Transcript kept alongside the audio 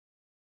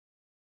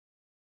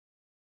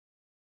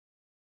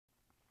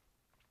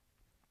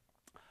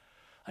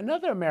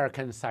Another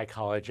American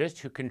psychologist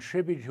who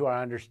contributed to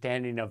our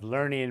understanding of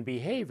learning and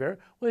behavior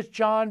was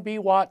John B.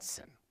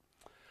 Watson.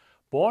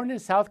 Born in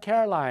South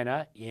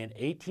Carolina in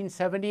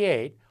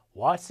 1878,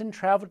 Watson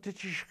traveled to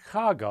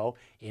Chicago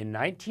in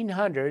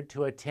 1900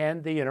 to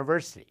attend the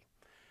university.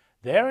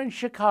 There in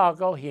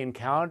Chicago, he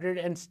encountered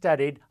and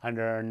studied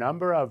under a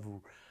number of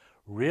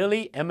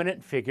really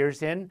eminent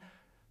figures in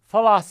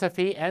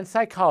philosophy and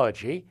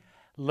psychology,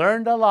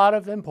 learned a lot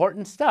of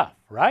important stuff,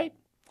 right?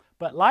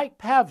 But like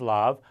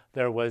Pavlov,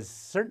 there was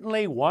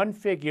certainly one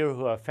figure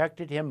who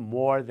affected him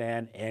more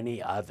than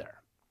any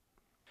other.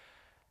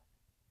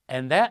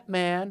 And that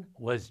man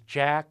was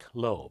Jack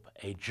Loeb,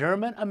 a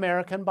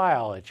German-American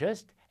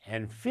biologist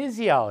and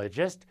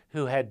physiologist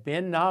who had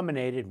been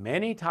nominated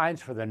many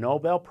times for the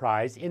Nobel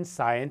Prize in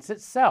science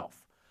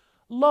itself.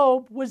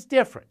 Loeb was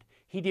different.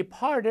 He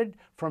departed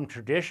from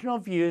traditional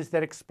views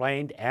that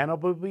explained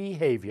animal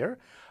behavior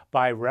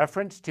by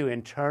reference to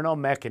internal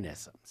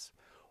mechanisms.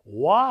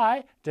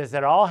 Why does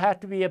it all have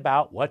to be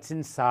about what's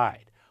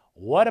inside?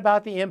 What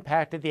about the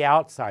impact of the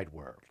outside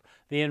world,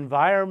 the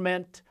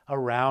environment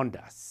around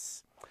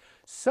us?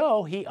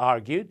 So he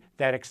argued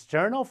that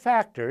external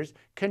factors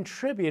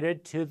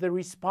contributed to the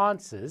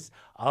responses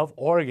of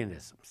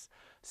organisms.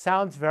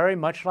 Sounds very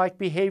much like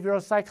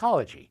behavioral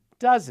psychology,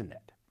 doesn't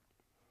it?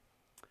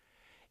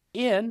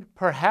 In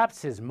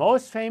perhaps his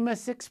most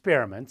famous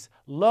experiments,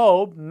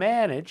 Loeb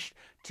managed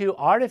to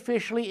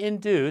artificially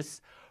induce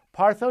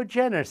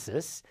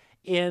parthenogenesis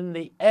in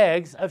the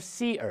eggs of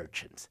sea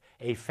urchins,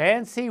 a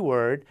fancy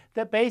word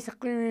that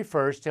basically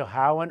refers to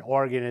how an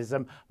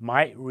organism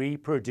might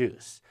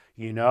reproduce.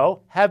 You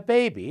know, have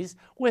babies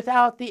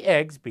without the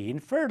eggs being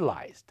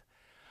fertilized.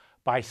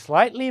 By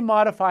slightly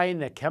modifying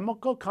the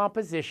chemical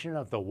composition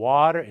of the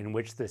water in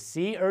which the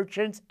sea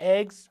urchin's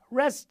eggs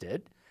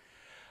rested,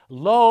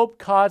 Loeb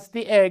caused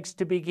the eggs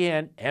to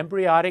begin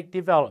embryonic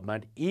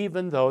development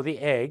even though the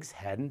eggs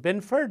hadn't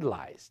been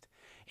fertilized.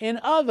 In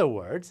other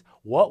words,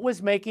 what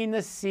was making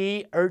the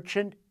sea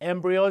urchin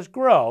embryos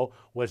grow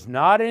was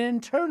not an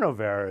internal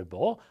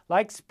variable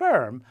like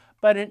sperm,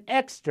 but an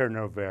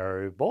external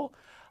variable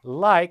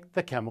like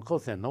the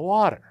chemicals in the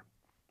water.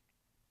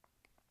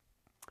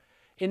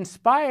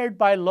 Inspired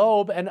by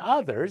Loeb and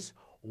others,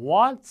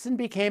 Watson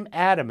became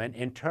adamant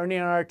in turning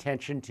our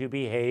attention to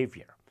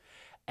behavior,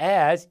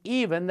 as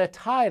even the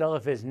title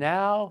of his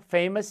now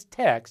famous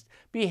text,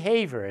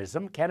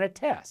 Behaviorism, can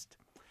attest.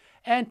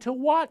 And to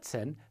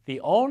Watson,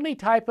 the only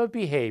type of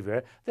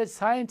behavior that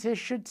scientists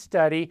should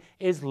study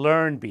is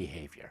learned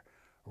behavior.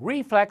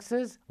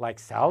 Reflexes, like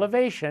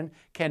salivation,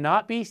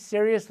 cannot be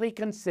seriously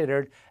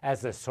considered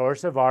as the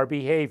source of our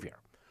behavior.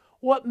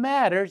 What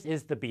matters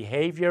is the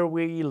behavior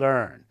we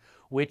learn,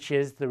 which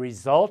is the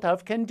result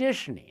of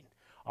conditioning,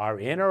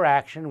 our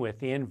interaction with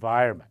the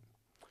environment.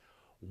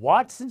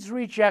 Watson's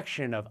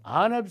rejection of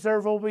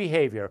unobservable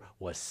behavior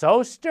was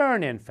so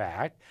stern, in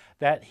fact,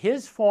 that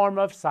his form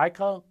of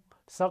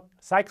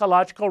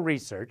psychological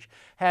research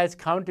has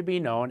come to be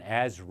known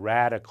as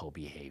radical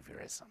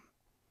behaviorism.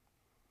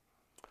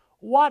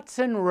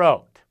 Watson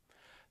wrote,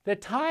 "The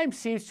time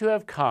seems to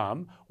have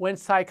come when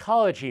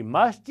psychology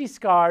must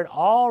discard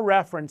all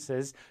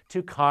references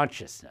to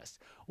consciousness,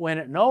 when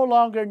it no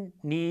longer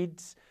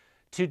needs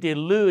to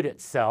delude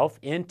itself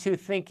into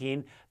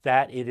thinking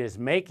that it is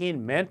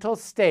making mental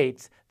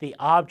states the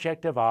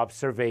object of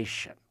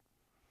observation.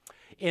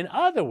 In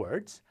other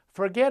words,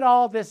 forget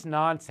all this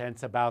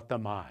nonsense about the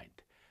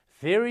mind.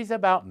 Theories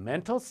about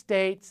mental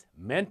states,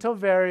 mental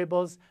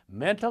variables,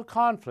 mental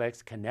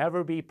conflicts can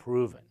never be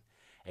proven.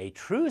 A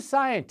true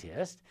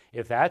scientist,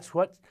 if that's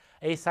what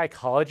a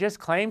psychologist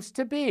claims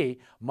to be,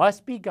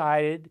 must be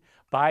guided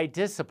by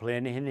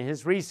discipline in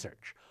his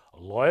research,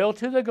 loyal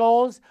to the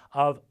goals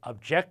of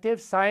objective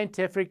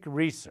scientific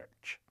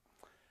research.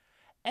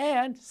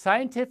 And a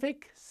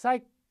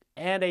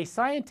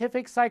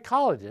scientific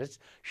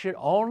psychologist should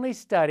only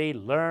study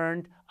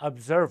learned,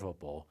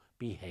 observable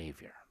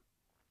behavior."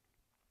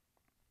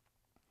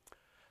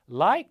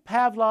 Like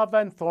Pavlov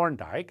and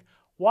Thorndike,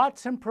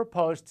 Watson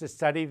proposed to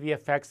study the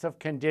effects of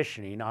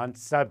conditioning on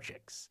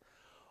subjects.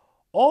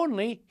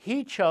 Only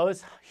he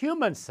chose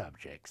human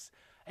subjects,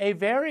 a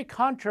very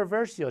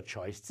controversial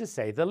choice to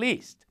say the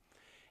least.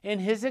 In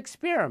his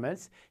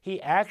experiments,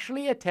 he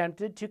actually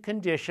attempted to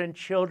condition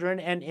children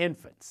and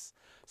infants,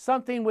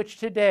 something which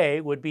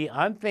today would be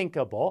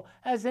unthinkable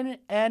and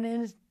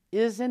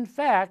is in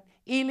fact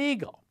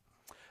illegal.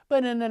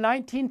 But in the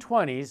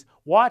 1920s,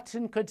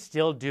 Watson could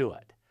still do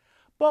it.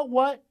 But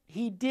what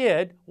he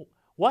did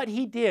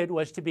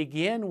was to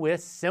begin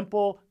with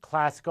simple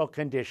classical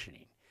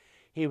conditioning.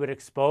 He would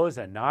expose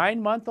a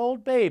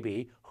 9-month-old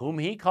baby, whom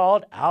he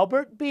called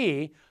Albert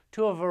B.,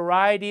 to a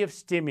variety of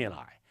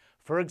stimuli.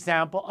 For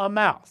example, a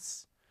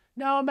mouse.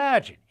 Now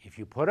imagine, if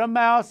you put a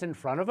mouse in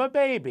front of a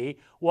baby,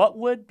 what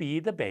would be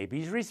the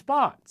baby's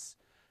response?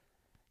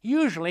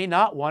 Usually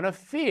not one of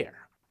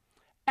fear.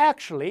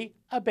 Actually,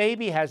 a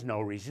baby has no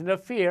reason to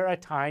fear a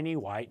tiny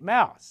white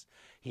mouse.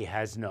 He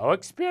has no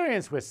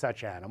experience with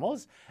such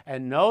animals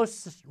and no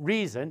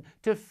reason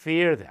to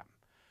fear them.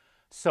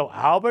 So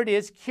Albert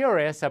is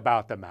curious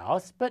about the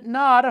mouse, but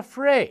not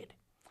afraid.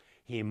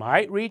 He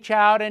might reach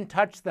out and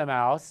touch the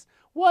mouse.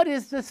 What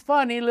is this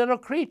funny little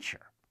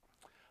creature?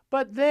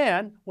 But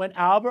then, when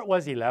Albert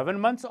was 11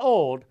 months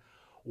old,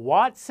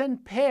 Watson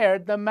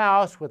paired the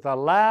mouse with a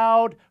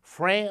loud,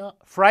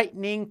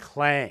 frightening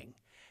clang,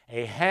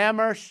 a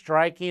hammer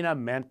striking a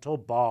metal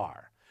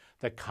bar,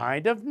 the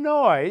kind of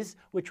noise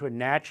which would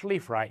naturally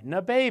frighten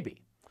a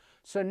baby.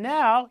 So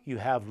now you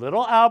have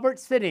little Albert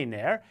sitting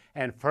there,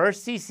 and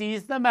first he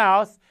sees the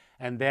mouse,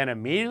 and then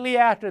immediately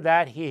after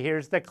that he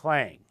hears the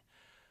clang.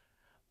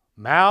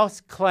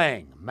 Mouse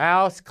clang,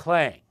 mouse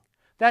clang.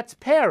 That's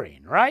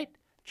pairing, right?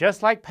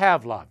 Just like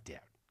Pavlov did.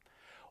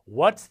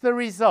 What's the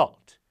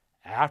result?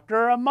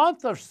 After a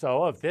month or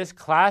so of this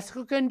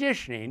classical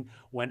conditioning,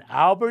 when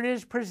Albert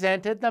is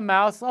presented the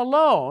mouse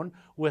alone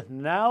with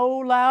no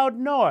loud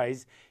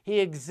noise, he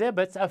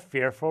exhibits a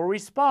fearful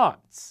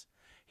response.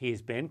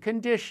 He's been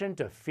conditioned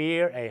to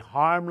fear a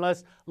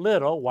harmless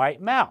little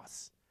white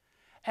mouse.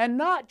 And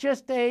not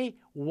just a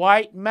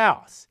white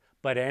mouse,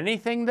 but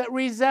anything that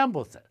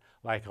resembles it,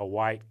 like a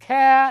white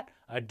cat,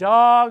 a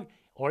dog,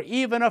 or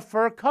even a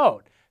fur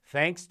coat,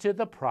 thanks to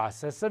the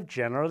process of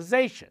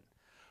generalization,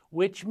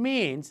 which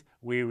means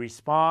we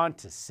respond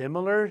to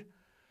similar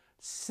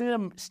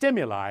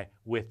stimuli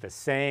with the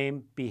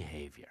same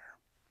behavior.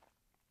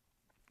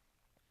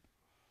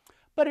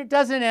 But it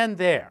doesn't end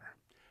there.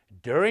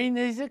 During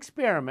these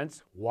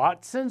experiments,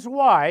 Watson's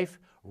wife,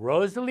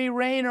 Rosalie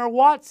Rayner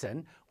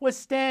Watson, was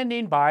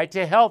standing by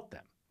to help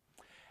them.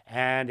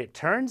 And it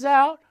turns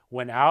out,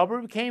 when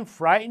Albert became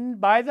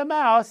frightened by the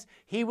mouse,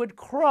 he would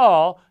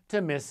crawl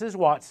to Mrs.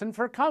 Watson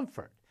for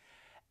comfort.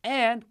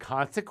 And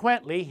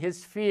consequently,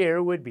 his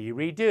fear would be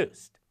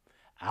reduced.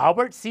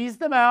 Albert sees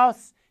the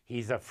mouse,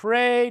 he's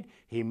afraid,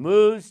 he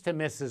moves to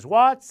Mrs.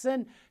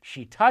 Watson,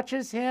 she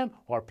touches him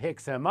or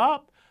picks him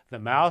up, the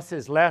mouse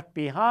is left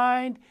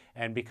behind,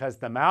 and because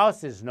the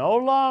mouse is no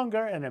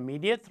longer an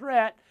immediate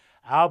threat,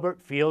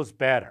 Albert feels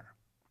better.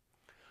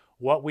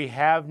 What we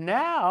have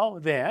now,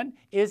 then,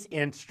 is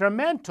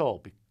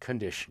instrumental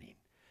conditioning.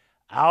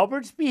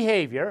 Albert's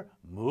behavior,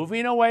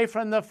 moving away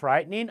from the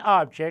frightening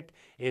object,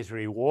 is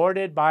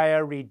rewarded by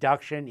a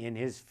reduction in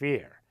his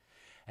fear.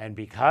 And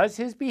because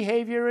his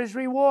behavior is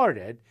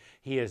rewarded,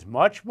 he is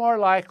much more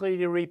likely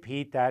to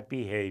repeat that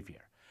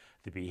behavior,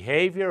 the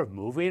behavior of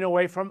moving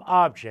away from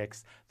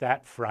objects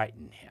that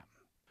frighten him.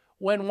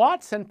 When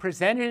Watson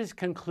presented his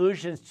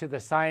conclusions to the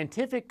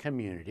scientific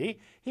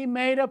community, he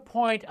made a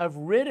point of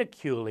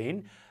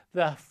ridiculing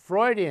the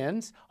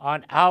Freudians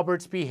on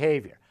Albert's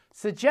behavior,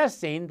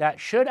 suggesting that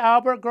should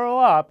Albert grow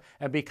up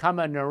and become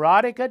a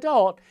neurotic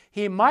adult,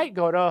 he might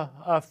go to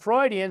a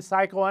Freudian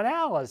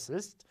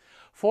psychoanalyst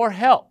for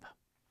help.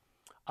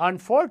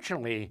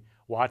 Unfortunately,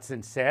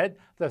 Watson said,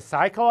 the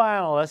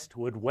psychoanalyst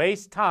would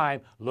waste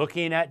time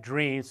looking at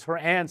dreams for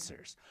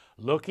answers,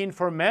 looking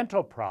for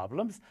mental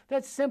problems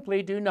that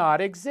simply do not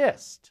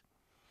exist.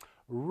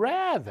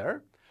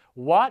 Rather,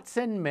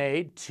 Watson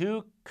made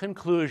two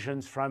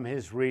conclusions from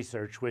his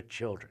research with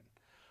children.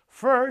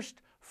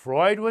 First,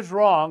 Freud was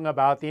wrong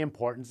about the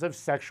importance of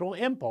sexual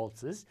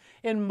impulses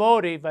in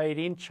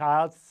motivating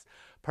child's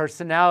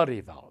personality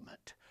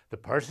development. The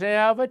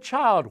personality of a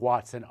child,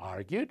 Watson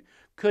argued,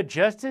 could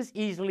just as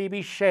easily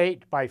be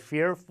shaped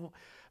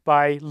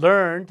by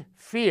learned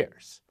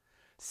fears.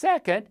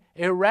 Second,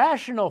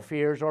 irrational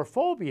fears or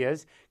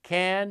phobias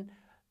can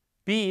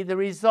be the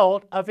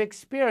result of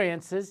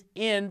experiences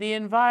in the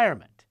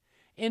environment.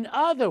 In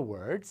other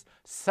words,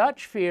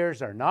 such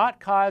fears are not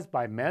caused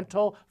by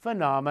mental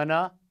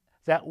phenomena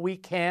that we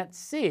can't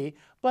see,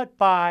 but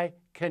by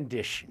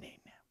conditioning.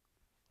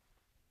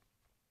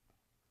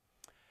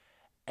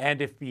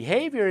 And if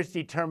behavior is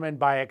determined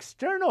by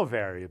external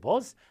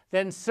variables,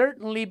 then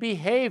certainly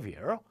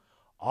behavior,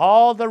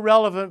 all the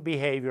relevant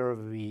behavior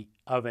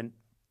of an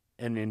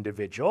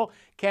individual,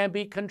 can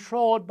be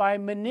controlled by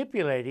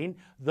manipulating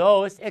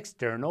those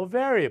external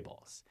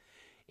variables.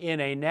 In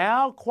a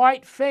now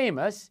quite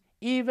famous,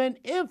 even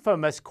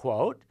infamous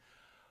quote,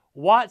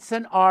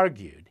 Watson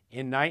argued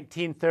in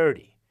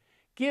 1930,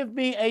 "Give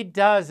me a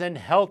dozen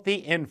healthy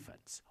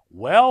infants,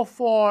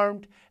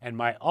 well-formed, and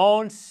my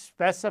own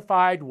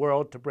specified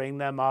world to bring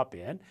them up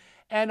in,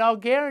 and I'll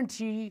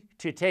guarantee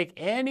to take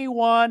any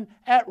one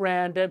at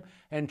random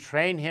and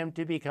train him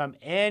to become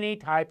any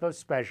type of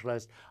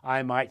specialist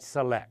I might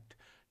select,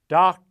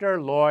 doctor,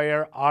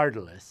 lawyer,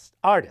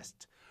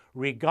 artist,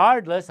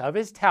 regardless of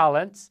his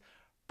talents,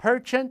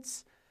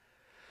 penchants,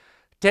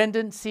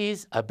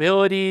 tendencies,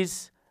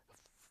 abilities,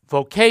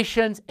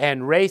 vocations,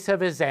 and race of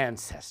his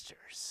ancestors.